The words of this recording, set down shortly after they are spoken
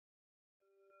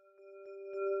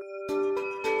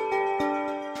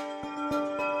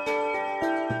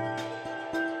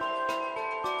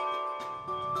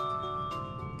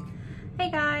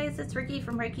it's Ricky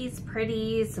from Ricky's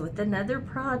Pretties with another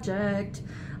project.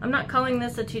 I'm not calling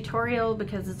this a tutorial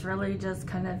because it's really just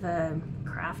kind of a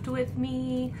craft with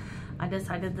me. I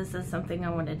decided this is something I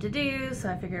wanted to do, so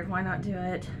I figured why not do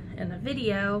it in a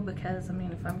video, because I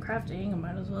mean, if I'm crafting, I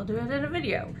might as well do it in a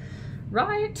video,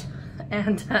 right?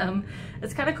 And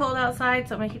it's kind of cold outside,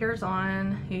 so my heater's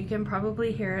on. You can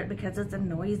probably hear it because it's a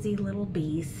noisy little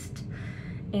beast.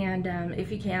 And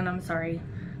if you can, I'm sorry,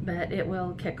 but it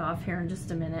will kick off here in just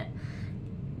a minute.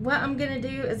 What I'm gonna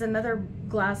do is another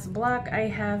glass block. I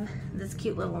have this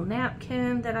cute little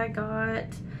napkin that I got.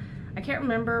 I can't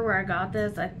remember where I got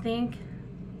this. I think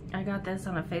I got this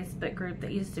on a Facebook group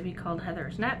that used to be called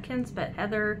Heather's Napkins, but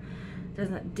Heather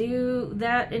doesn't do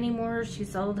that anymore. She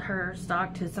sold her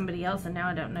stock to somebody else, and now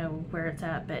I don't know where it's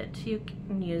at, but you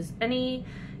can use any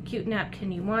cute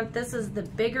napkin you want. This is the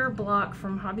bigger block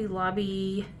from Hobby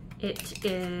Lobby. It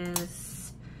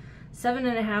is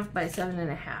 7.5 by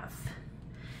 7.5.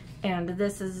 And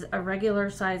this is a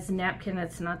regular size napkin.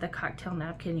 It's not the cocktail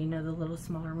napkin, you know, the little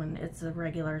smaller one. It's a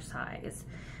regular size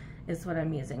is what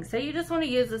I'm using. So you just want to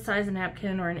use the size of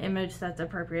napkin or an image that's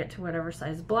appropriate to whatever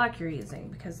size block you're using,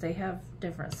 because they have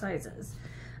different sizes.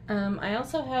 I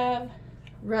also have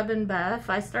Rub and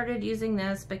Buff. I started using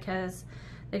this because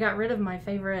they got rid of my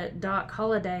favorite Doc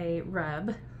Holiday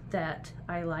rub that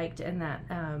I liked, and that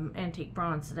antique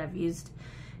bronze that I've used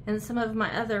in some of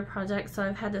my other projects, so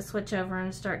I've had to switch over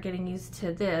and start getting used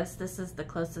to this. This is the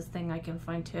closest thing I can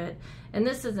find to it, and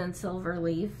this is in silver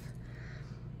leaf.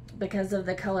 Because of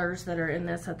the colors that are in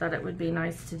this, I thought it would be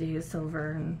nice to do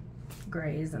silver and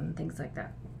grays and things like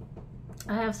that.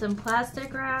 I have some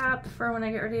plastic wrap for when I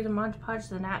get ready to Mod Podge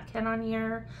the napkin on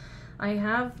here. I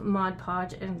have Mod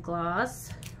Podge and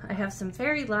gloss. I have some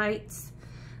fairy lights.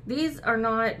 These are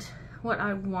not what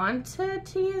I wanted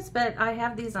to use, but I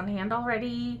have these on hand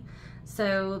already,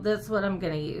 so that's what I'm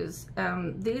gonna use.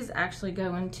 These actually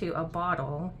go into a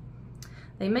bottle.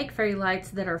 They make fairy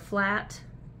lights that are flat,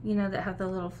 you know, that have the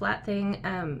little flat thing.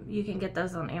 You can get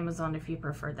those on Amazon if you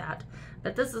prefer that,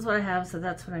 but this is what I have, so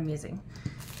that's what I'm using.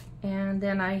 And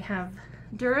then I have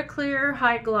Duraclear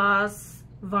High Gloss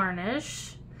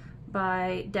Varnish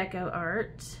by Deco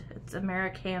Art. It's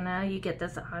Americana. You get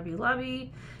this at Hobby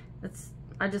Lobby.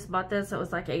 I just bought this. It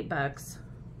was like $8.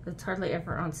 It's hardly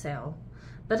ever on sale,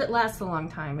 but it lasts a long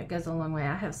time. It goes a long way.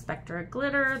 I have Spectra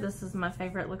glitter. This is my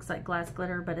favorite. Looks like glass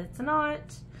glitter, but it's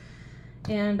not.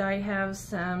 And I have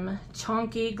some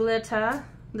chunky glitter.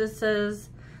 This is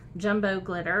jumbo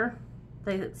glitter.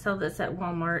 They sell this at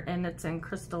Walmart, and it's in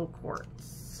crystal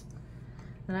quartz.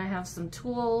 And I have some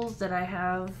tools that I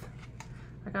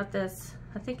got this,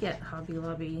 I think at Hobby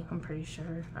Lobby, I'm pretty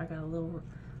sure. I got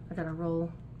a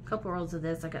couple rolls of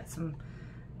this. I got some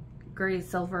gray,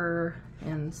 silver,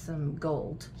 and some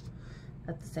gold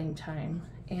at the same time.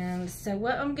 And so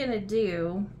what I'm gonna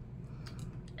do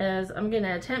is I'm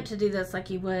gonna attempt to do this like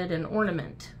you would an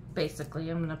ornament. Basically,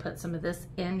 I'm gonna put some of this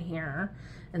in here,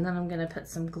 and then I'm gonna put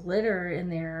some glitter in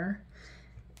there,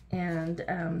 and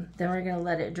then we're gonna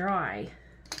let it dry.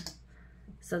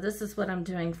 So this is what I'm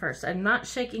doing first. I'm not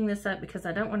shaking this up because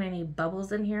I don't want any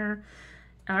bubbles in here.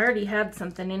 I already had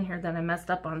something in here that I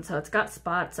messed up on, so it's got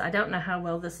spots. I don't know how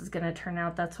well this is gonna turn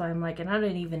out. That's why I'm like, and I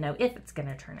don't even know if it's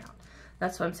gonna turn out.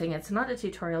 That's why I'm saying it's not a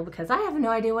tutorial, because I have no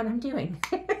idea what I'm doing.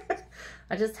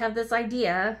 I just have this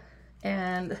idea,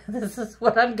 and this is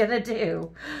what I'm gonna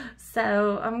do.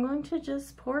 So I'm going to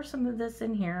just pour some of this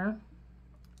in here.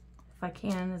 If I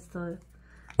can, let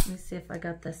me see if I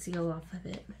got the seal off of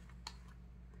it.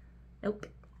 Nope,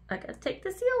 I gotta take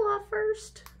the seal off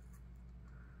first.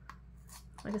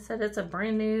 Like I said, it's a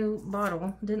brand new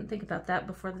bottle. Didn't think about that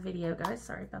before the video, guys.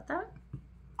 Sorry about that.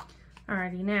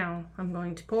 Alrighty, now I'm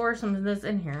going to pour some of this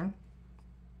in here.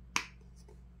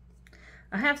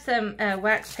 I have some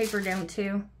wax paper down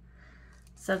too,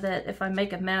 so that if I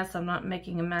make a mess, I'm not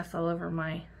making a mess all over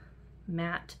my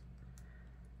mat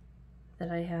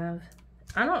that I have.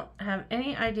 I don't have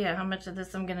any idea how much of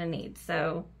this I'm gonna need,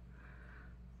 so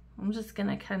I'm just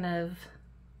gonna kind of,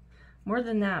 more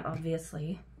than that,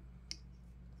 obviously.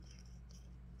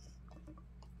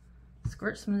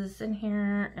 Squirt some of this in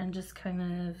here and just kind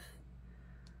of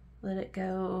let it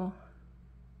go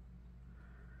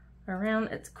around.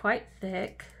 It's quite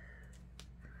thick,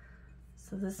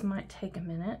 so this might take a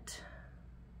minute.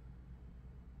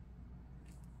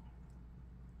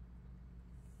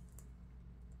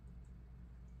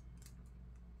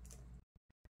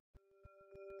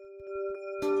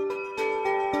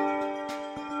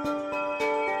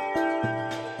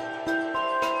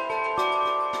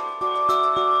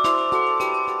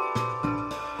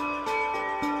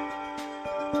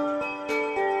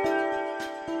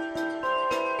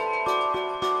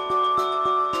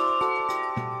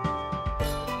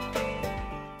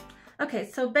 Okay,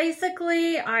 so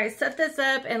basically I set this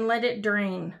up and let it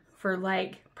drain for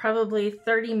like probably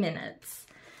 30 minutes.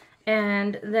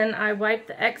 And then I wipe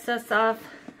the excess off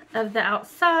of the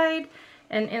outside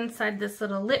and inside this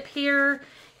little lip here.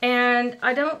 And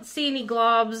I don't see any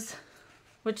globs,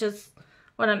 which is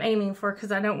what I'm aiming for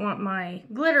because I don't want my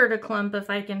glitter to clump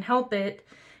if I can help it.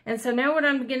 And so now what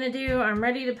I'm going to do, I'm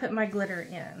ready to put my glitter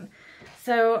in.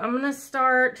 So I'm going to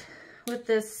start with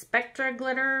this Spectra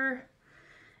glitter.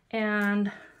 And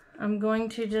I'm going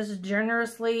to just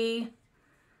generously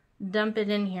dump it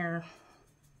in here.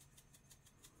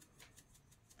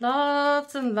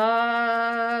 Lots and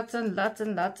lots and lots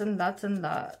and lots and lots and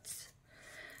lots.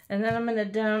 And then I'm going to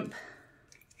dump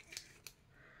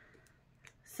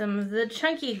some of the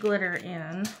chunky glitter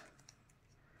in.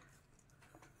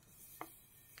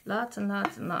 Lots and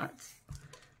lots and lots.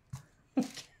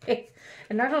 Okay.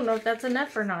 And I don't know if that's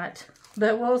enough or not,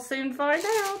 but we'll soon find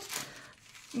out.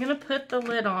 I'm going to put the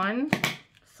lid on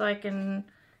so I can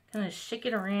kind of shake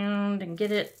it around and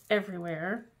get it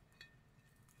everywhere.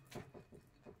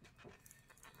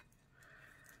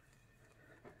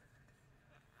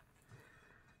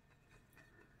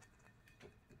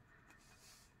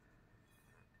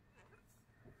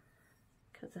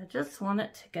 Because I just want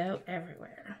it to go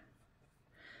everywhere.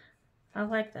 I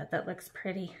like that. That looks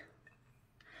pretty.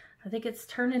 I think it's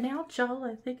turning out, y'all.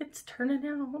 I think it's turning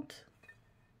out.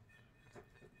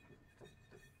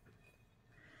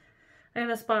 I have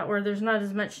a spot where there's not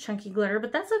as much chunky glitter,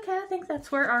 but that's okay. I think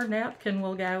that's where our napkin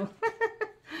will go.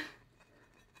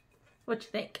 What you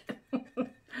think?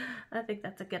 I think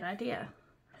that's a good idea.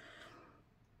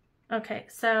 Okay,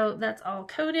 so that's all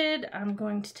coated. I'm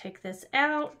going to take this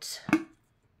out.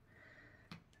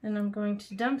 And I'm going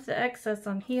to dump the excess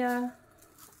on here.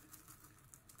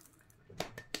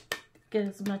 Get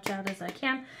as much out as I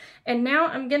can. And now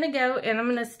I'm going to go and I'm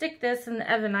going to stick this in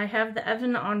the oven. I have the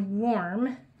oven on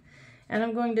warm. And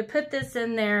I'm going to put this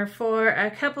in there for a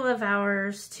couple of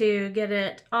hours to get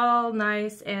it all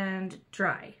nice and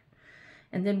dry.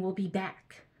 And then we'll be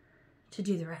back to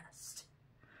do the rest.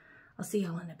 I'll see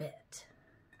y'all in a bit.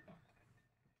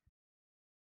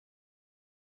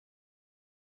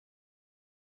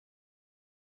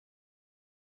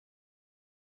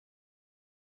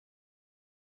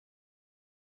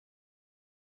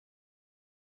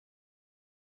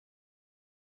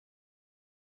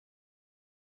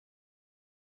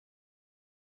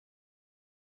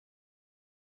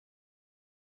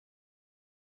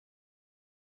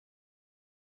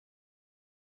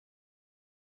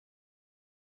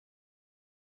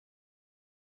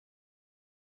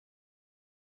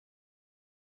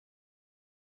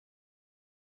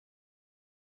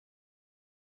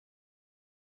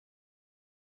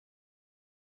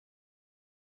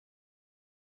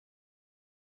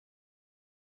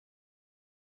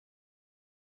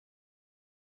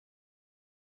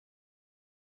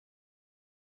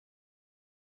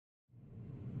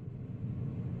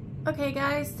 Okay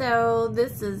guys, so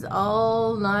this is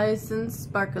all nice and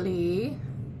sparkly.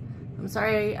 I'm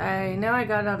sorry, I know I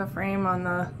got out of frame on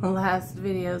the last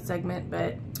video segment,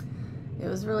 but it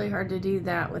was really hard to do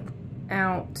that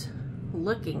without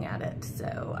looking at it.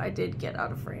 So I did get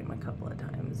out of frame a couple of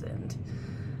times,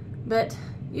 but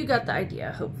you got the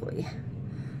idea, hopefully.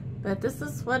 But this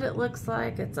is what it looks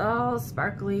like. It's all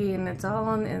sparkly and it's all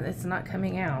on, and it's not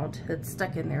coming out. It's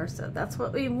stuck in there, so that's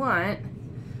what we want.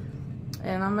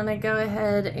 And I'm gonna go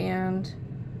ahead and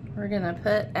we're gonna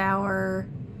put our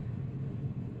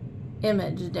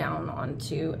image down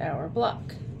onto our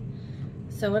block.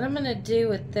 So what I'm gonna do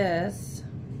with this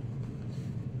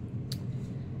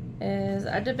is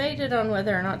I debated on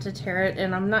whether or not to tear it,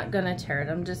 and I'm not gonna tear it.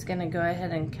 I'm just gonna go ahead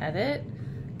and cut it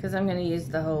because I'm gonna use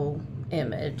the whole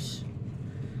image.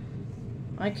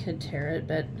 I could tear it,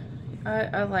 but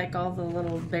I like all the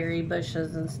little berry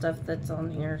bushes and stuff that's on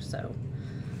here, so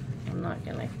I'm not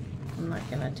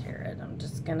gonna tear it. I'm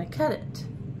just gonna cut it.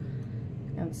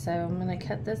 And so I'm gonna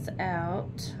cut this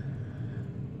out.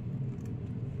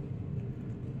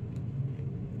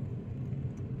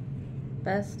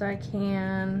 Best I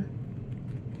can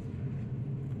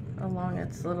along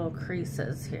its little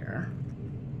creases here.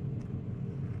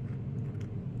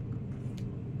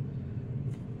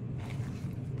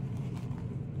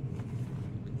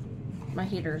 My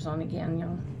heater's on again,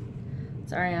 y'all.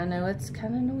 Sorry, I know it's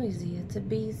kind of noisy. It's a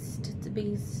beast. It's a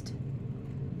beast.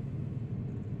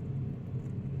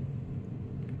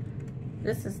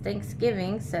 This is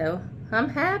Thanksgiving, so I'm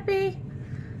happy.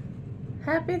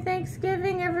 Happy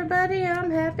Thanksgiving, everybody.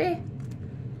 I'm happy.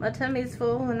 My tummy's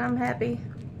full and I'm happy.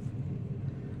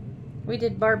 We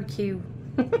did barbecue.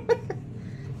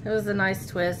 It was a nice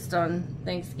twist on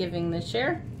Thanksgiving this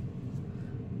year.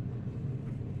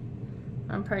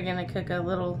 I'm probably gonna cook a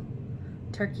little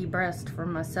turkey breast for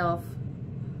myself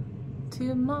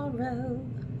tomorrow.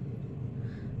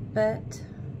 But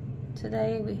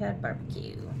today we had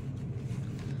barbecue.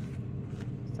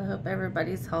 So I hope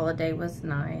everybody's holiday was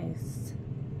nice.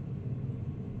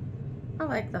 I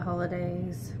like the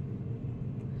holidays.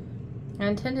 I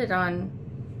intended on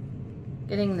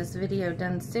getting this video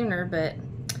done sooner, but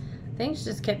things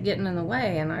just kept getting in the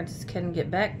way and I just couldn't get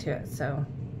back to it. So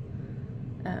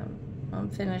I'm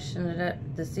finishing it up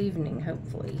this evening,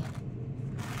 hopefully.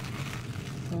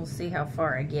 We'll see how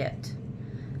far I get.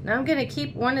 Now I'm gonna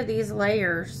keep one of these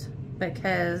layers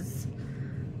because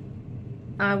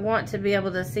I want to be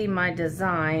able to see my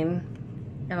design,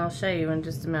 and I'll show you in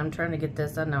just a minute. I'm trying to get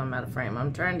this, I know I'm out of frame.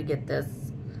 I'm trying to get this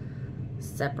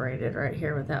separated right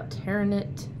here without tearing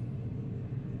it.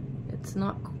 It's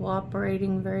not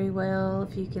cooperating very well,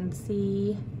 if you can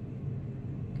see.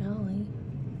 Golly.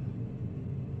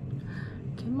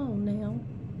 Come on now.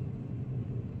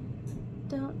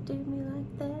 Don't do me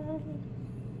like that.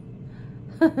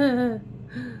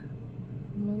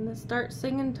 I'm gonna start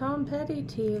singing Tom Petty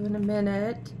to you in a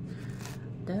minute.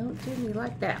 Don't do me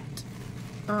like that.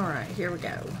 Alright, here we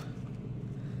go.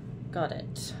 Got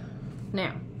it.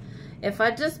 Now, if I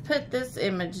just put this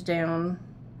image down,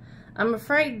 I'm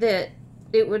afraid that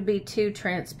it would be too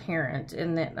transparent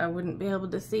and that I wouldn't be able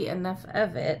to see enough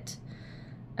of it.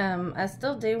 I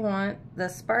still do want the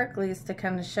sparklies to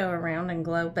kind of show around and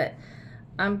glow, but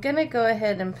I'm gonna go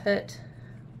ahead and put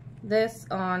this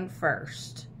on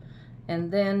first and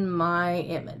then my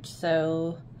image.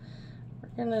 So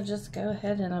we're gonna just go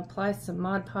ahead and apply some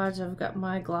Mod Podge. I've got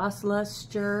my Gloss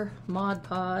Luster Mod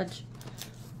Podge.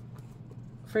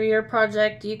 For your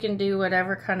project, you can do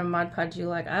whatever kind of Mod Podge you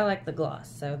like. I like the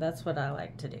gloss, so that's what I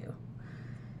like to do.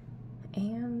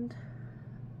 And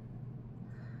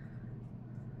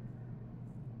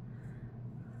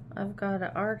I've got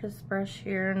an artist brush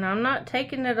here, and I'm not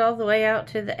taking it all the way out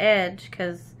to the edge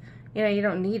because, you know, you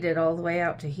don't need it all the way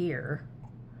out to here.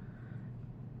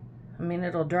 I mean,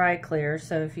 it'll dry clear,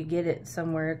 so if you get it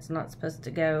somewhere it's not supposed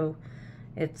to go,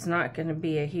 it's not going to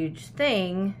be a huge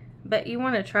thing, but you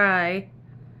want to try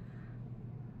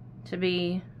to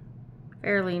be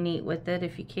fairly neat with it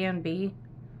if you can be.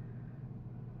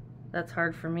 That's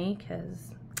hard for me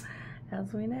because,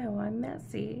 as we know, I'm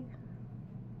messy.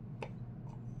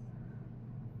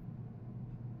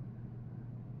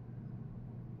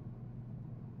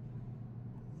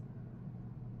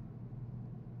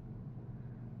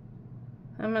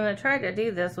 I'm going to try to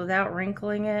do this without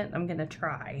wrinkling it. I'm going to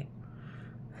try.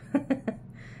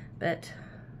 But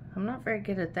I'm not very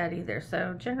good at that either.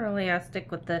 So generally I stick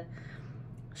with the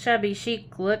shabby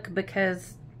chic look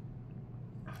because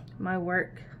my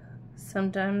work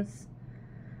sometimes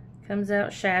comes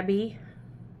out shabby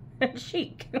and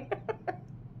chic.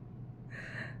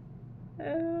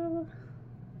 Oh,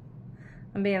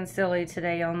 I'm being silly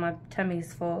today. All my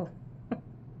tummy's full.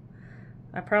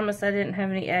 I promise I didn't have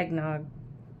any eggnog.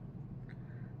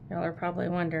 Y'all are probably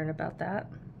wondering about that.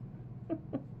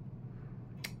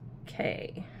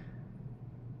 Okay.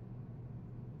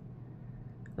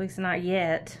 At least not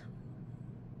yet.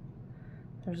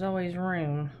 There's always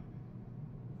room.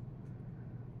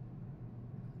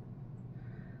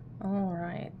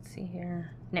 Alright, see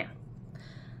here. Now,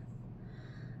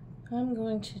 I'm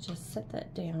going to just set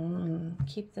that down and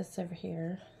keep this over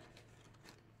here.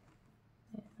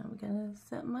 And I'm going to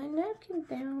set my napkin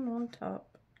down on top.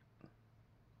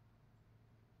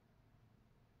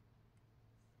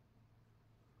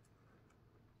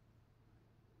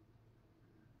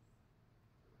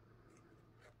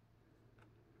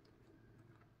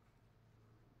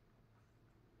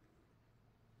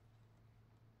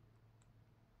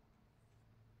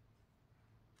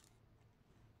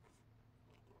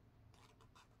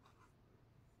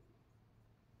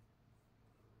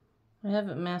 I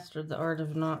haven't mastered the art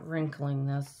of not wrinkling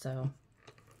this, so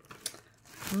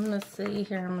I'm going to see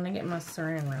here. I'm going to get my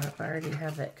saran wrap. I already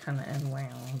have it kind of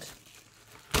unwound.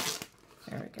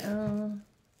 There we go.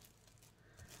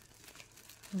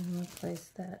 I'm going to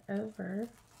place that over.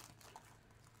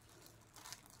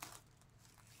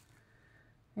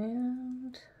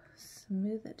 And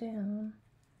smooth it down.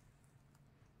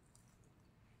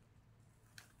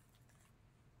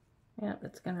 Yep,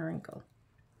 it's going to wrinkle.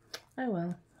 Oh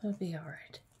well. It'll be all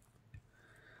right.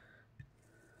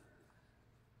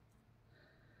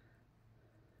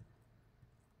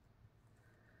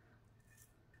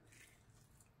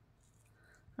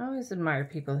 I always admire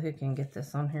people who can get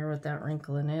this on here without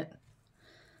wrinkling it,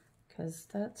 because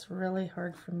that's really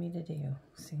hard for me to do,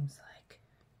 seems like.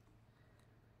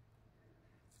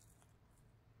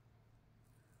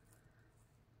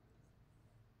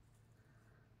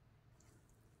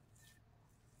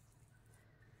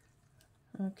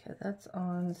 Okay, that's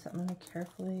on, so I'm going to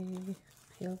carefully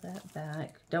peel that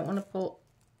back. Don't want to pull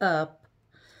up,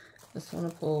 just want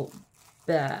to pull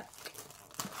back.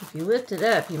 If you lift it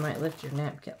up, you might lift your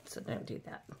napkin, so don't do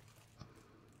that.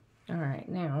 Alright,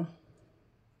 now,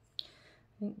 I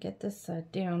didn't get this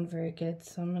side down very good,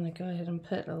 so I'm going to go ahead and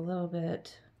put a little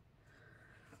bit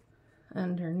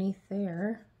underneath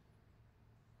there.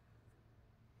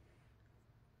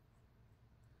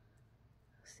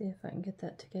 See if I can get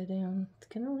that to go down. It's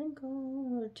going to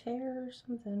wrinkle or tear or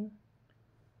something.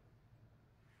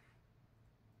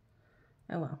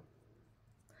 Oh well.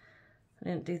 I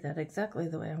didn't do that exactly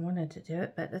the way I wanted to do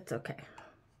it, but it's okay.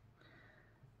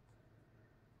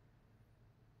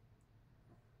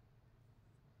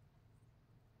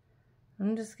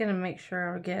 I'm just going to make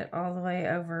sure I get all the way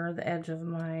over the edge of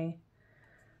my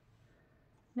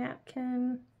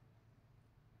napkin.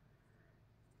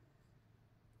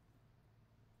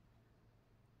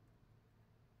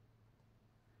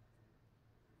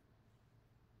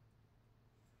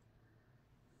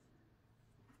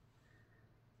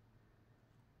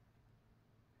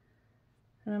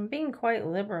 And I'm being quite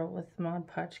liberal with Mod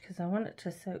Podge because I want it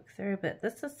to soak through, but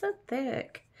this is so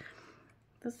thick.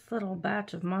 This little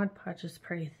batch of Mod Podge is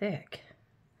pretty thick.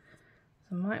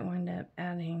 So I might wind up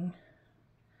adding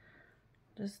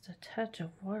just a touch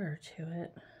of water to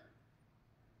it.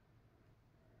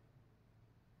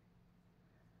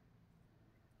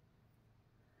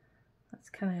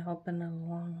 That's kind of helping it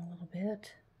along a little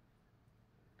bit.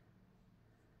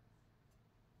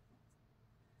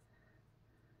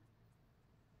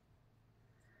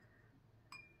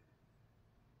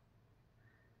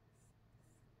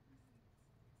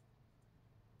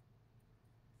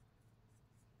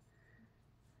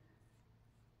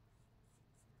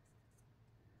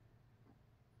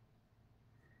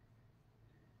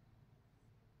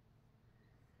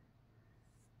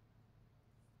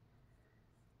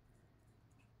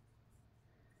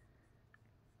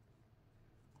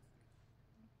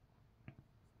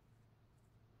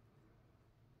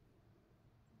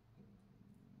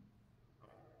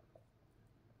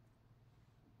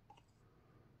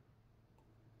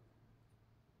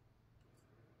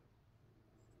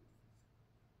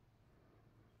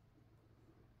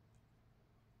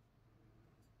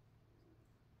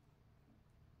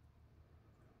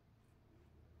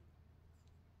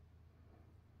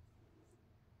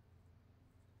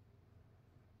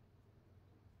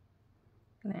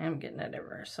 Now I'm getting it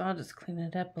everywhere, so I'll just clean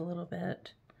it up a little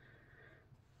bit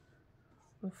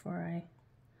before I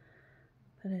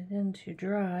put it in to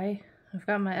dry. I've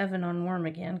got my oven on warm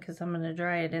again because I'm going to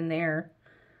dry it in there.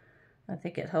 I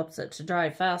think it helps it to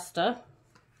dry faster.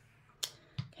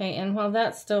 Okay, and while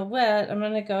that's still wet, I'm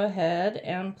going to go ahead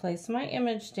and place my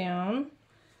image down.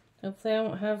 Hopefully I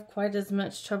won't have quite as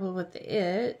much trouble with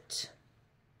it.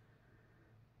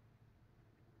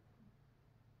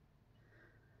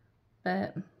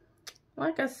 But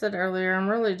like I said earlier, I'm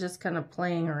really just kind of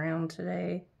playing around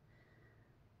today.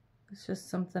 It's just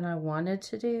something I wanted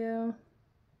to do.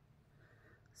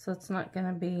 So it's not going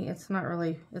to be, it's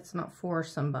not for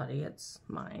somebody, it's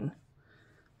mine.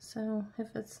 So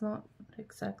if it's not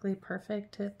exactly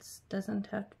perfect, it doesn't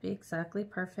have to be exactly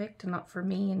perfect, not for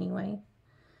me anyway.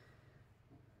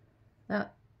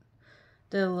 That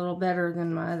did a little better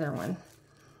than my other one.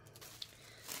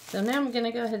 So now I'm going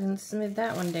to go ahead and smooth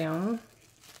that one down.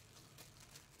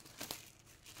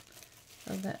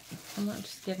 So that I might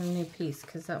just get a new piece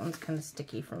because that one's kind of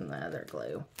sticky from the other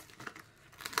glue.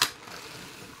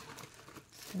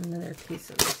 Another piece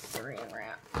of saran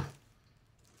wrap. Put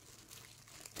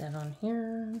that on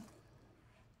here.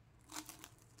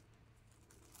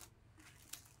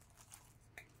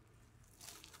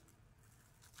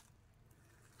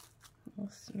 We'll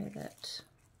smooth it.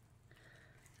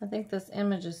 I think this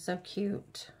image is so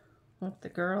cute with the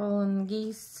girl and the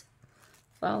geese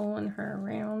following her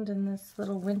around in this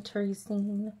little wintry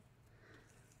scene.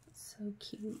 It's so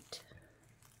cute.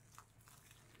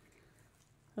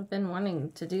 I've been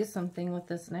wanting to do something with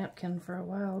this napkin for a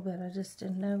while, but I just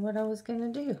didn't know what I was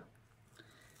going to do.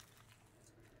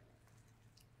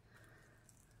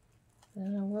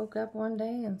 Then I woke up one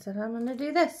day and said, I'm going to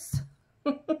do this.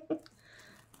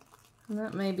 And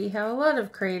that may be how a lot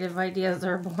of creative ideas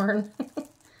are born.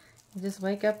 You just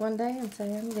wake up one day and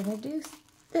say, I'm going to do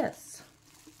this.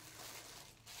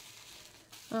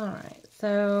 Alright,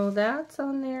 so that's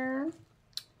on there.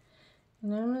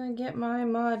 And I'm going to get my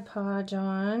Mod Podge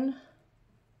on.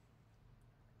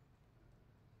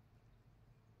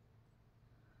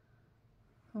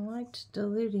 I liked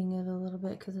diluting it a little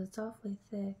bit because it's awfully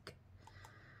thick.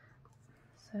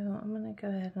 So I'm going to go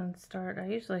ahead and start. I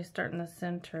usually start in the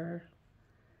center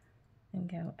and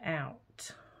go out.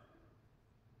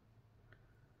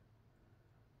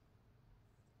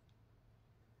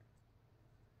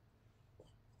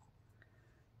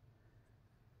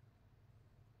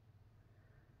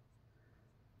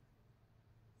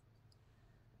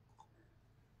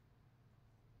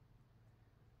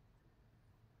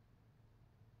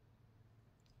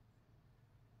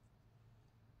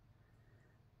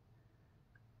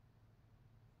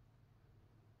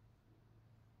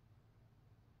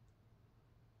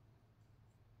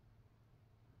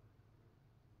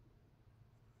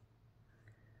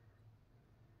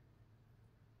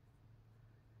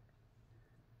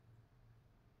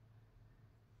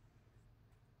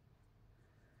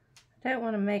 I don't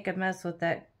want to make a mess with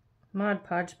that Mod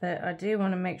Podge, but I do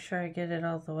want to make sure I get it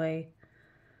all the way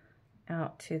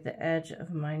out to the edge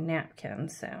of my napkin.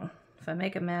 So if I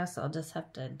make a mess, I'll just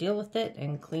have to deal with it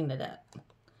and clean it up.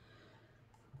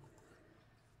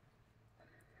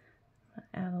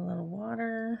 Add a little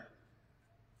water.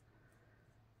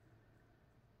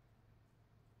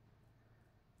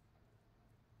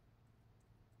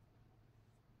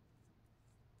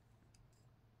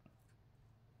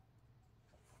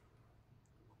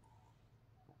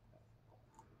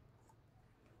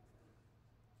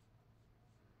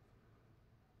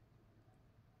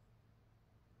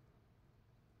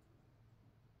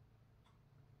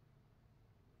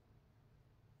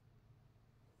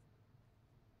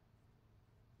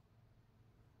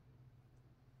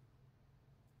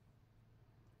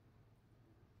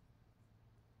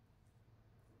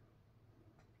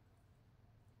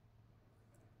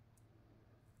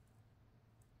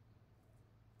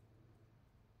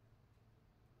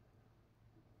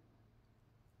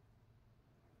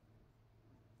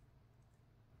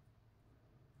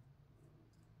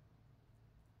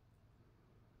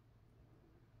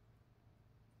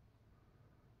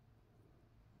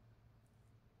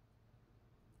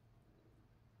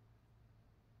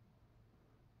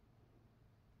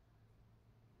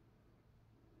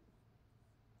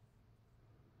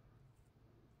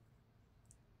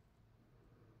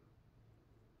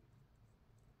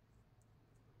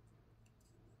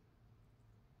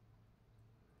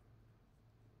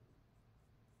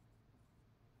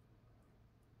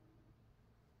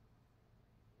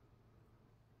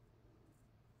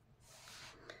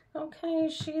 Okay,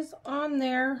 she's on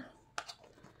there.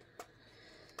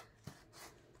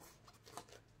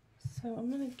 So I'm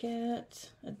gonna get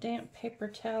a damp paper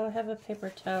towel. I have a paper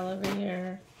towel over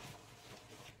here.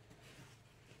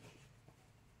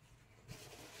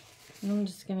 And I'm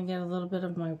just gonna get a little bit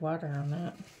of my water on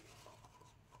that.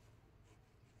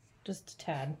 Just a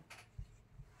tad.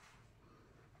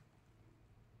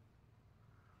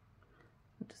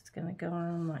 I'm just gonna go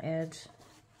on my edge.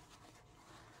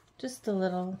 Just a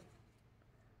little.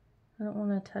 I don't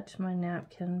want to touch my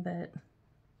napkin, but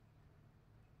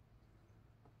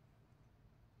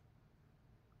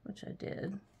which I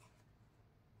did.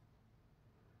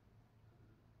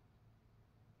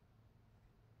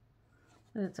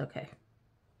 But it's okay.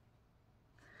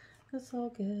 It's all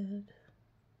good.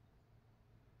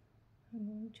 I'm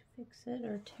going to fix it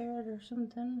or tear it or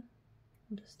something.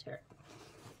 I'll just tear it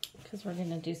because we're going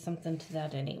to do something to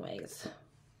that anyways.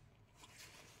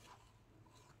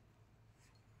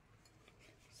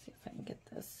 See if I can get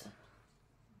this.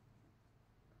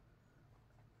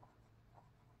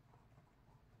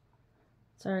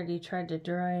 It's already tried to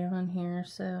dry on here,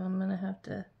 so I'm going to have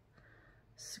to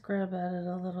scrub at it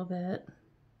a little bit.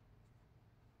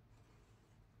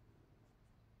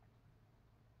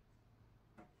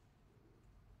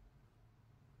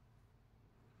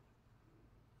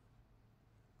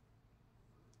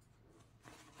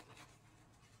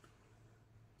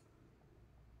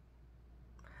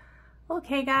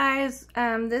 Okay guys,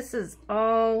 this is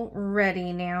all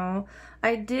ready now.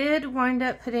 I did wind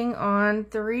up putting on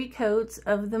 3 coats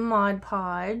of the Mod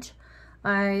Podge.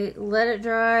 I let it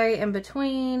dry in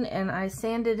between and I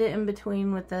sanded it in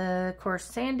between with a coarse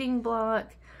sanding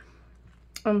block.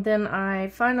 And then I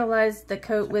finalized the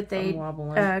coat with a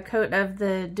coat of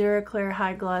the Duraclear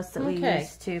High Gloss that we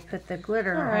used to put the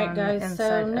glitter on. Alright guys,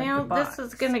 so now this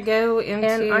is going to go into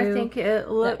and I think it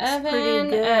looks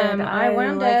pretty good. I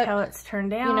wound up how it's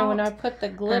turned out. You know, when I put the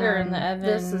glitter in the oven,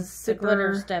 this is the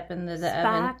glitter step into the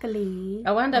oven.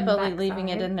 I wound up only leaving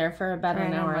it in there for about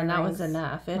an hour and that was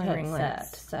enough. It had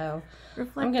set. So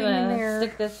I'm going to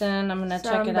stick this in. I'm going to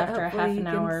check it after a half an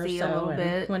hour or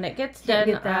so. When it gets done,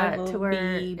 I will be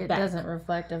back. It doesn't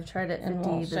reflect. I've tried it 50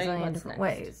 bazillion different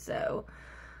ways. So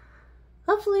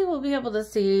hopefully we'll be able to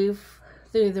see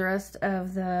through the rest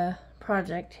of the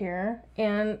project here.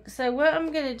 And so what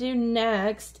I'm going to do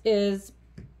next is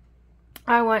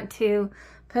I want to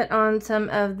put on some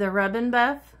of the Rub and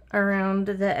Buff around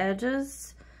the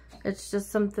edges. It's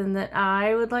just something that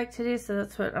I would like to do, so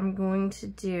that's what I'm going to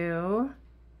do.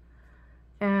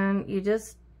 And you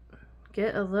just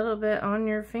get a little bit on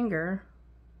your finger.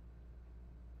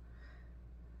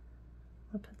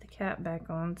 I'll put the cap back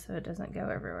on so it doesn't go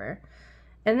everywhere.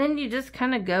 And then you just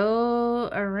kind of go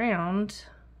around.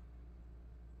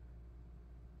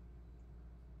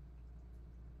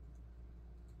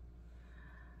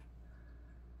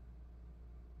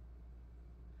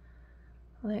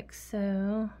 Like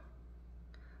so.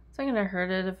 It's not gonna hurt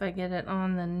it if I get it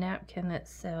on the napkin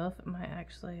itself. It might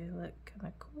actually look kind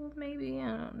of cool, maybe,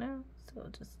 I don't know. So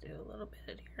we'll just do a little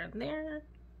bit here and there.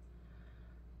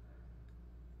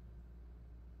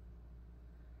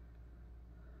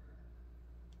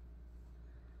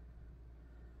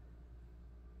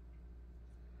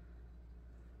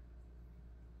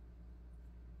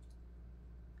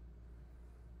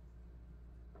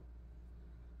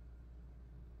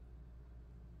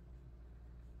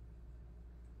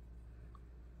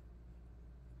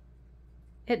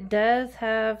 It does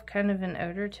have kind of an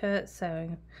odor to it,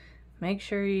 so make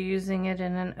sure you're using it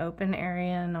in an open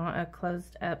area, not a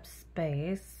closed up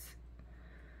space,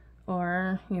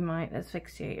 or you might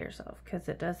asphyxiate yourself because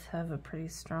it does have a pretty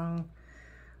strong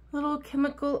little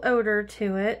chemical odor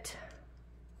to it,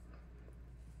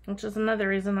 which is another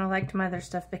reason I liked my other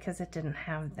stuff, because it didn't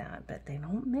have that, but they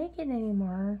don't make it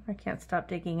anymore. I can't stop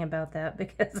thinking about that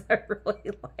because I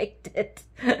really liked it.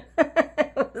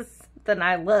 It was something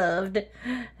I loved,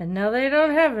 and now they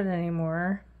don't have it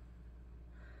anymore.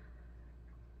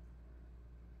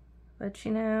 But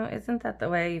you know, isn't that the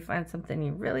way you find something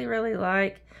you really, really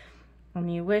like,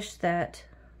 and you wish that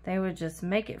they would just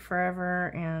make it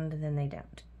forever, and then they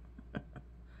don't.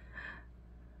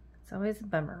 It's always a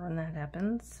bummer when that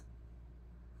happens.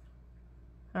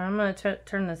 I'm going to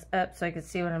turn this up so I can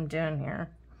see what I'm doing here.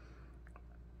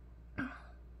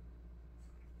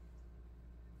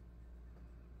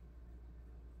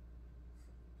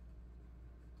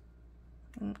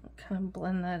 Kind of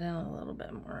blend that in a little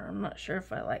bit more. I'm not sure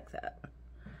if I like that.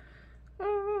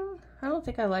 I don't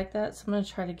think I like that, so I'm going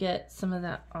to try to get some of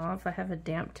that off. I have a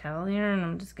damp towel here, and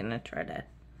I'm just going to try to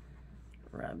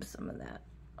rub some of that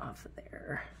off of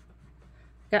there.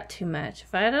 Got too much.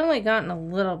 If I had only gotten a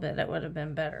little bit, it would have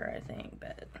been better, I think.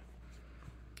 But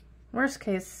worst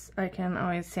case, I can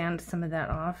always sand some of that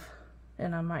off,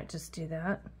 and I might just do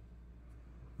that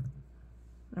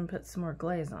and put some more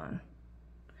glaze on.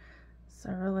 So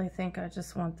I really think I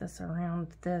just want this around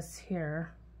this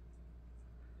here.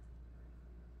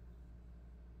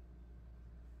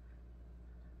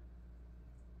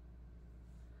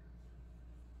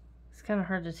 It's kind of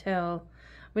hard to tell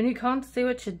when you can't see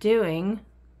what you're doing.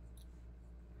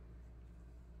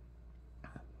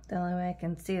 The only way I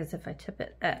can see is if I tip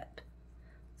it up.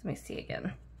 Let me see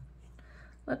again.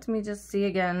 Let me just see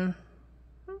again.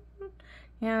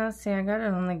 Yeah, see, I got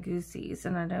it on the goosies,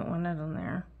 and I don't want it on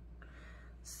there.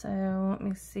 So let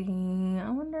me see. I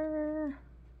wonder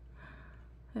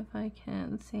if I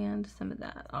can sand some of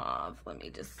that off. Let me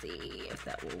just see if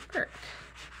that will work.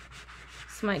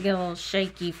 This might get a little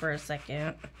shaky for a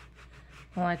second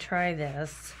while I try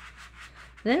this.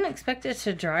 Didn't expect it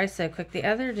to dry so quick. The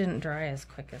other didn't dry as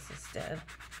quick as this did,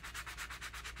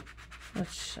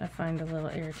 which I find a little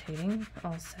irritating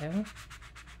also.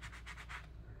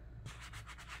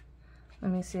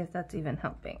 Let me see if that's even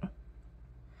helping.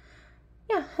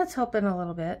 Yeah, it's helping a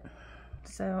little bit.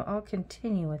 So I'll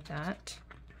continue with that.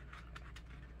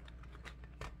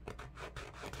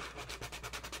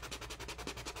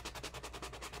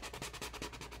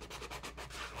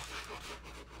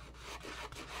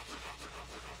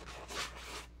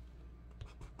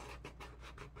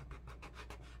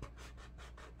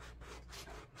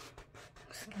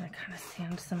 Just gonna kind of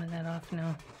sand some of that off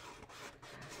now.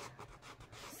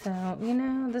 So, you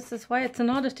know, this is why it's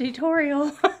not a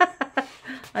tutorial.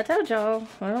 I told y'all,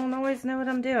 I don't always know what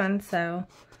I'm doing, so.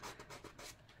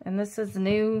 And this is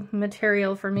new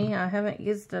material for me. I haven't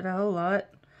used it a whole lot.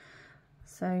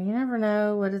 So you never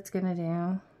know what it's gonna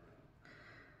do.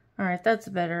 Alright, that's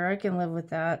better. I can live with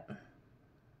that.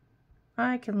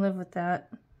 I can live with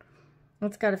that.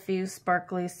 It's got a few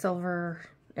sparkly silver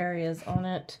areas on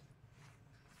it.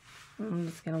 I'm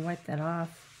just gonna wipe that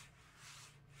off.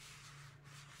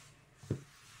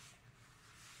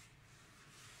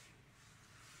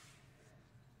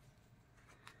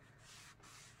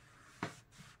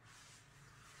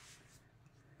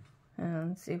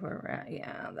 And see where we're at.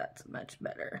 Yeah, that's much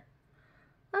better.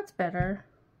 That's better.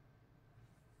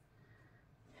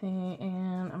 Okay,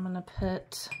 and I'm gonna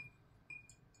put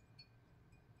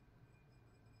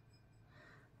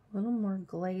A little more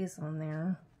glaze on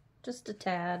there. Just a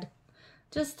tad.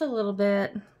 Just a little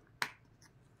bit.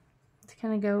 To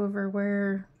kind of go over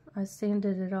where I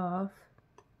sanded it off.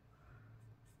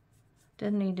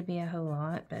 Didn't need to be a whole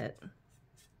lot, but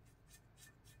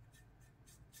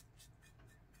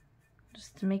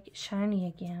just to make it shiny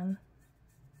again.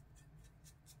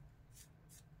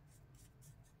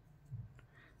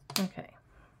 Okay.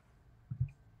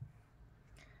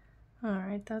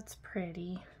 Alright, that's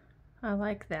pretty. I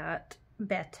like that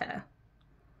better.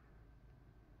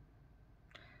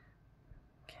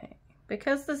 Okay,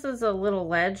 because this is a little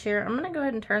ledge here, I'm going to go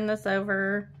ahead and turn this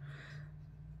over.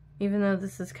 Even though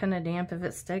this is kind of damp, if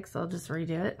it sticks, I'll just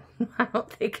redo it. I don't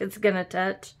think it's going to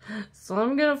touch. So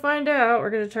I'm going to find out. We're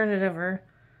going to turn it over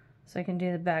so I can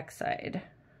do the back side.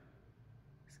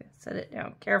 Just going to set it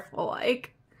down careful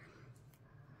like.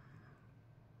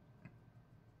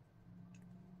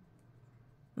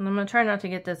 And I'm going to try not to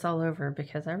get this all over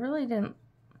because I really didn't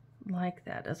like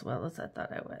that as well as I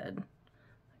thought I would.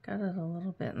 I got it a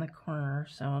little bit in the corner,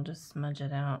 so I'll just smudge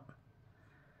it out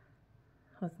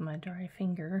with my dry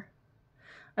finger.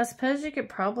 I suppose you could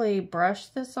probably brush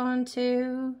this on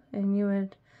too, and you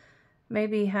would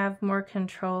maybe have more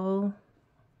control.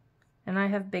 And I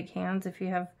have big hands. If you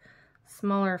have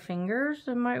smaller fingers,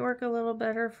 it might work a little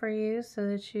better for you so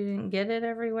that you didn't get it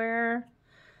everywhere.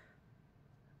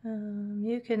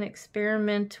 You can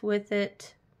experiment with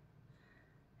it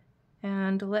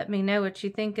and let me know what you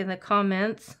think in the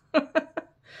comments.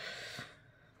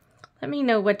 Let me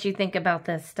know what you think about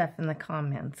this stuff in the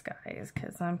comments, guys,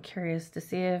 because I'm curious to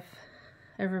see if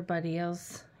everybody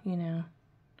else, you know,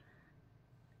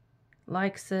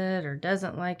 likes it or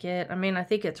doesn't like it. I mean, I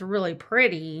think it's really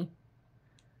pretty.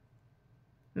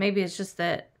 Maybe it's just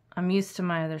that I'm used to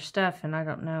my other stuff and I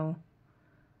don't know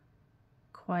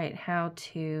quite how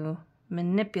to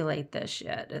manipulate this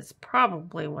yet. It's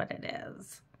probably what it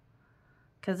is.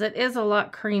 Because it is a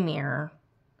lot creamier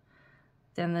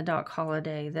than the Doc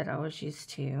Holiday that I was used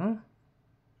to.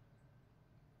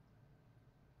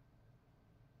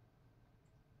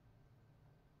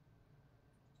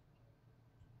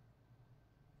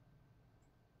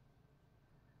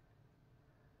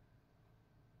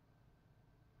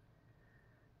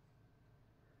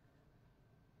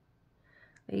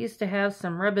 I used to have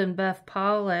some Rub and Buff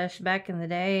polish back in the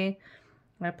day.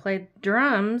 I played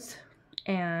drums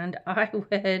and I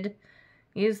would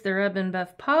use the Rub and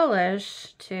Buff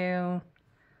polish to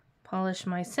polish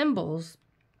my cymbals,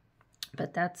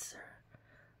 but that's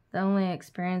the only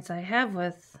experience I have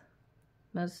with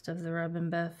most of the Rub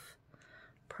and Buff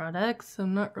products.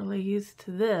 I'm not really used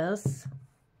to this,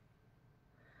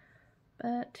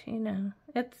 but you know,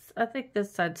 I think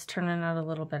this side's turning out a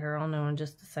little better. I'll know in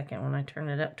just a second when I turn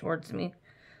it up towards me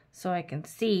so I can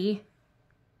see.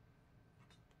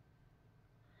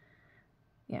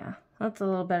 Yeah, that's a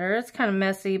little better. It's kind of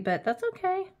messy, but that's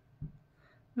okay.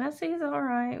 Messy is all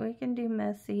right. We can do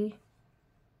messy.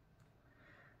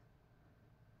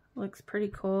 Looks pretty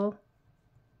cool.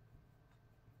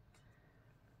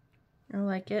 I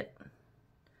like it.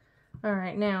 All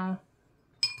right, now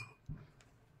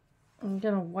I'm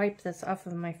gonna wipe this off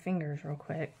of my fingers real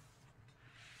quick.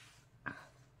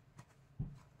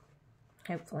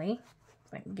 Hopefully,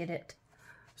 I can get it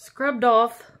scrubbed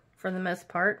off. For the most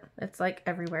part, it's like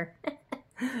everywhere.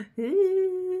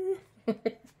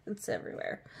 It's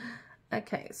everywhere.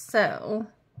 Okay, so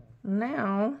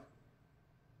now,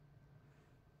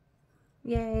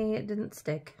 yay, it didn't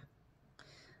stick.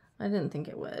 I didn't think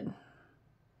it would.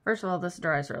 First of all, this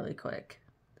dries really quick.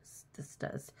 This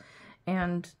does.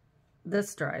 And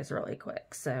this dries really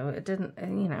quick. So it didn't,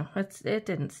 you know, it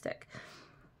didn't stick.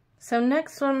 So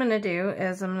next what I'm going to do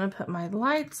is I'm going to put my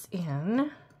lights in.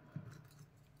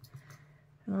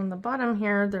 And on the bottom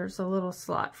here, there's a little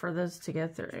slot for those to go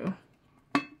through.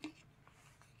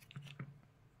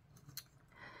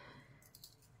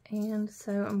 And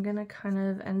so I'm going to kind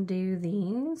of undo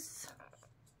these.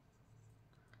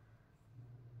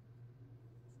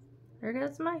 There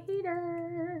goes my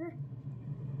heater.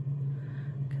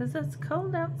 Because it's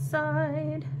cold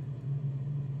outside.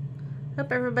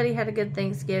 Hope everybody had a good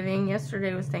Thanksgiving.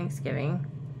 Yesterday was Thanksgiving.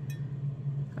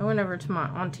 I went over to my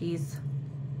auntie's.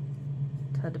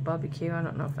 Had a barbecue. I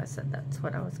don't know if I said that's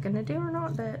what I was gonna do or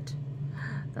not, but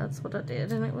that's what I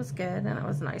did, and it was good, and it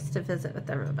was nice to visit with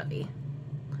everybody.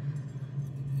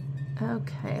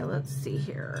 Okay, let's see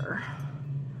here.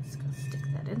 Just gonna stick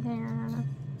that in there.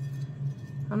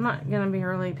 I'm not gonna be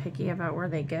really picky about where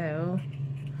they go.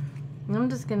 I'm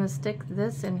just gonna stick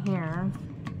this in here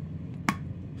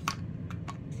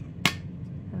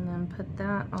and then put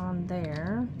that on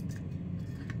there.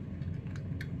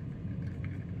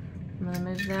 I'm going to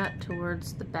move that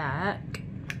towards the back.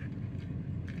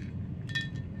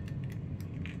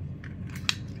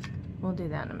 We'll do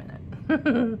that in a minute.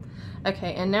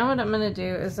 Okay, and now what I'm going to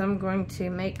do is I'm going to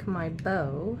make my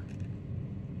bow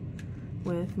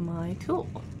with my tool.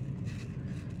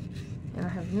 And I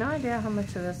have no idea how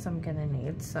much of this I'm going to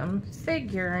need, so I'm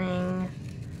figuring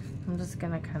I'm just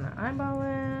going to kind of eyeball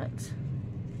it.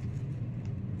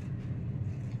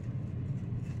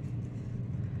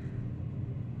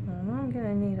 I'm going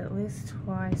to need at least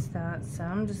twice that, so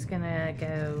I'm just going to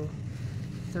go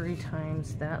 3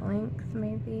 times that length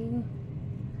maybe.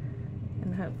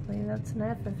 And hopefully that's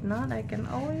enough. If not, I can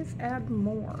always add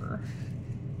more.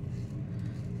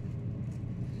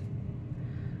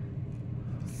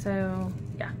 So,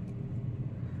 yeah.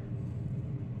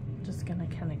 Just gonna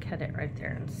kind of cut it right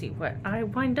there and see what I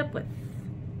wind up with.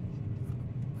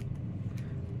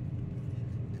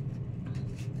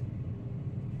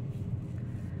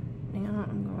 Now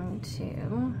I'm going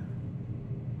to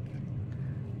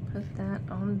put that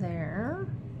on there.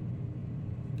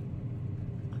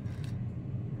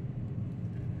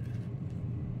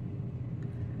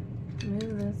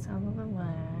 Move this out of the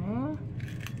way.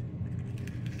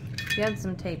 If you had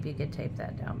some tape, you could tape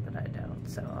that down, but I don't,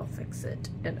 so I'll fix it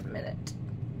in a minute.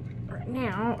 Right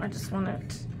now, I just want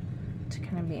it to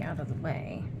kind of be out of the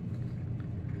way.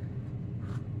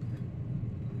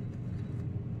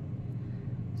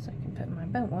 So I can put my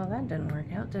bow. Well, that didn't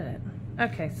work out, did it?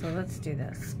 Okay, so let's do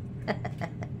this.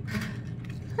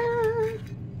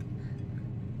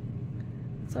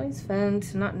 It's always fun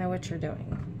to not know what you're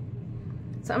doing.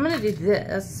 So I'm going to do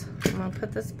this. I'm going to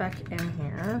put this back in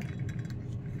here.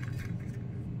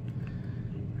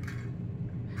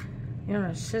 You know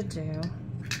what I should do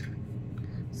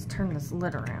is turn this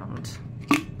lid around.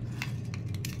 That's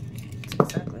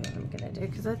exactly what I'm going to do,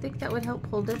 because I think that would help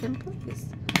hold it in place.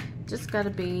 Just got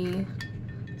to be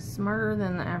smarter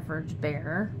than the average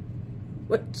bear,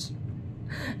 which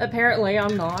apparently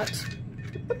I'm not.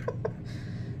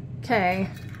 Okay,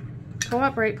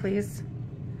 cooperate please.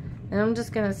 And I'm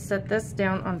just going to set this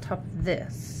down on top of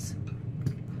this.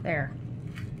 There.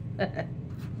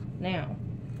 Now.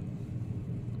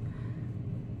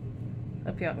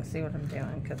 Hope y'all can see what I'm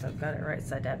doing because I've got it right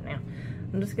side up now.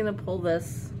 I'm just going to pull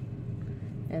this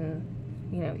and,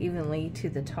 you know, evenly to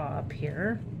the top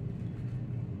here.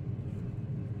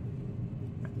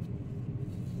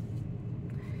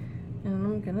 And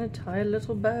I'm going to tie a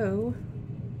little bow.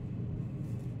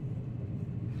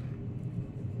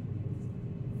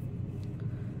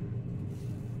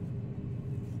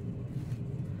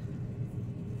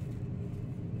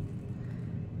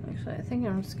 Actually, I think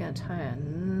I'm just going to tie a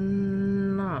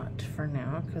knot for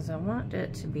now because I want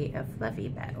it to be a fluffy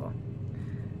bow.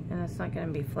 And it's not going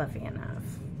to be fluffy enough.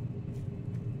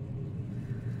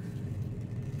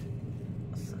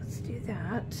 So let's do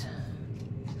that.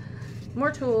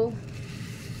 More tulle.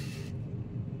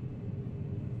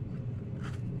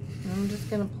 And I'm just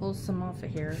going to pull some off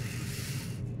of here.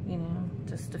 You know,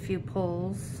 just a few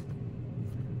pulls.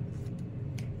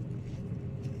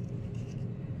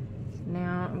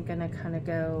 Now I'm gonna kind of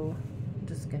go, I'm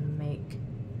just gonna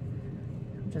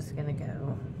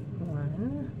go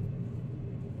 1,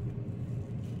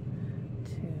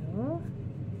 2,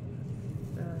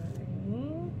 3,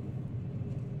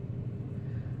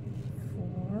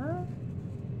 4,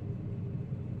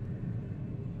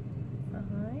 5.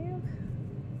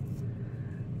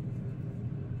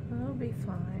 That'll be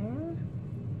fine.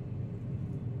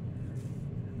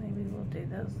 Maybe we'll do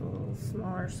those a little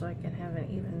smaller so I can have an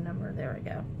even number. There we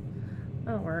go.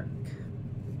 That'll work.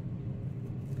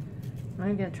 I'm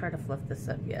not going to try to fluff this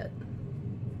up yet.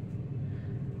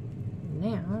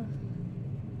 Now,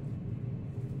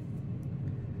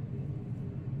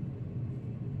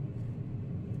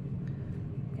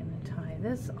 I'm going to tie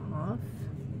this off.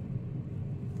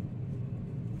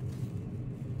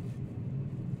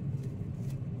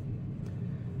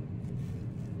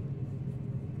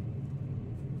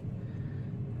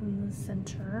 In the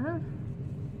center.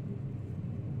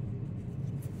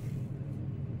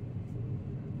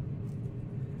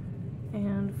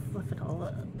 And fluff it all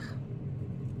up.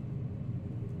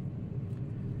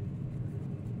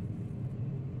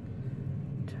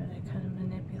 Try to kind of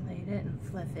manipulate it and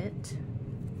fluff it.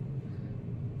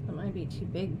 That might be too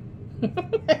big. Do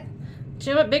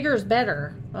you know what? Bigger is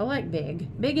better. I like big.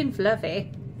 Big and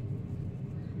fluffy.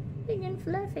 Big and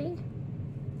fluffy.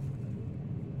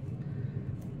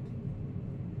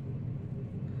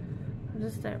 I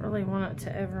just don't really want it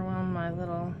to overwhelm my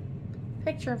little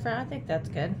picture frame. I think that's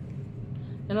good.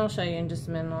 And I'll show you in just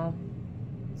a minute. I'll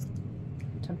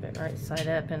temp it right side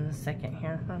up in a second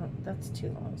here. Oh, that's too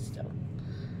long still.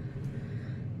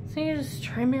 So you just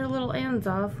trim your little ends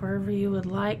off wherever you would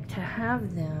like to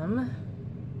have them.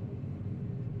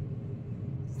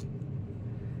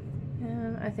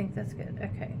 And I think that's good.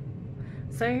 Okay.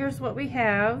 So here's what we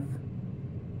have.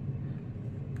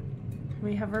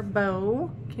 We have our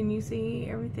bow. Can you see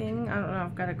everything? I don't know.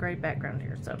 I've got a gray background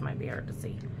here, so it might be hard to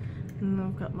see. And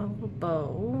I've got my little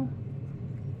bow.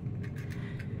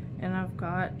 And I've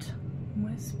got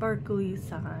my sparkly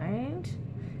side.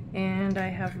 And I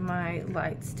have my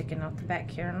light sticking out the back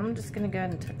here. And I'm just going to go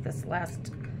ahead and tuck this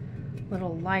last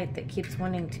little light that keeps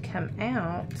wanting to come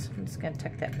out. I'm just going to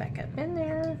tuck that back up in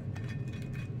there.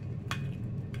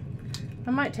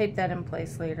 I might tape that in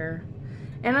place later.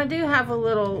 And I do have a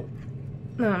little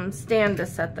stand to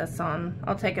set this on.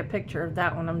 I'll take a picture of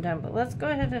that when I'm done. But let's go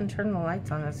ahead and turn the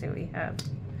lights on and see what we have.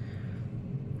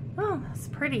 Oh, that's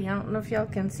pretty. I don't know if y'all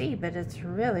can see, but it's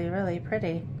really, really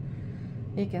pretty.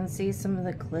 You can see some of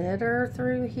the glitter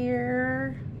through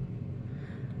here.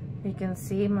 You can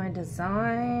see my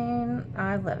design.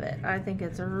 I love it. I think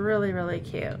it's really, really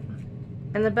cute.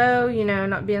 And the bow, you know,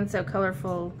 not being so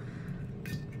colorful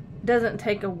doesn't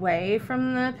take away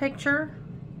from the picture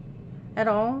at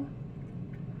all.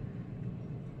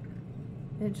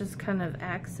 It just kind of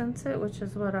accents it, which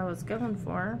is what I was going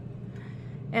for.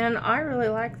 And I really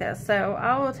like this. So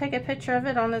I will take a picture of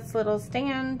it on its little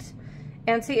stand.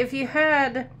 And see, if you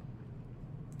had,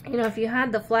 you know, if you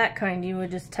had the flat kind, you would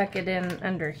just tuck it in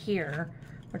under here,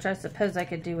 which I suppose I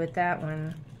could do with that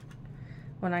one.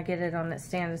 When I get it on its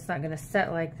stand, it's not going to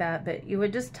set like that, but you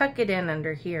would just tuck it in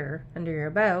under here, under your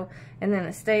bow, and then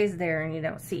it stays there and you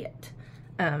don't see it.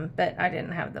 But I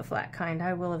didn't have the flat kind.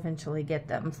 I will eventually get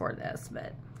them for this,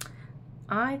 but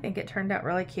I think it turned out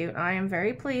really cute. I am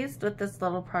very pleased with this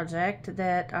little project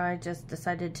that I just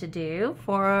decided to do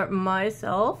for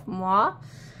myself, moi.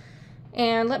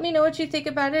 And let me know what you think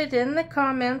about it in the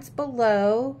comments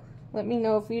below. Let me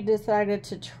know if you decided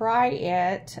to try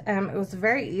it. It was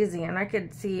very easy, and I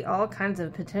could see all kinds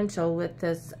of potential with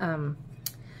this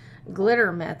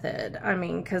glitter method. I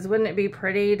mean, because wouldn't it be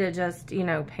pretty to just, you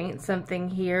know, paint something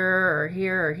here or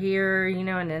here or here, you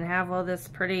know, and then have all this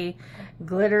pretty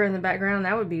glitter in the background?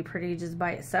 That would be pretty just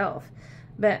by itself.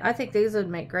 But I think these would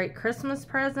make great Christmas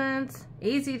presents.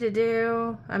 Easy to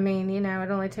do. I mean, you know, it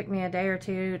only took me a day or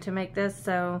two to make this,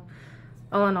 so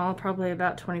all in all, probably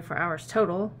about 24 hours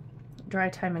total, dry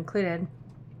time included.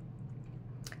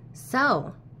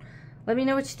 So, let me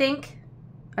know what you think.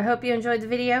 I hope you enjoyed the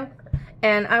video.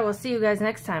 And I will see you guys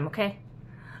next time, okay?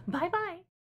 Bye-bye.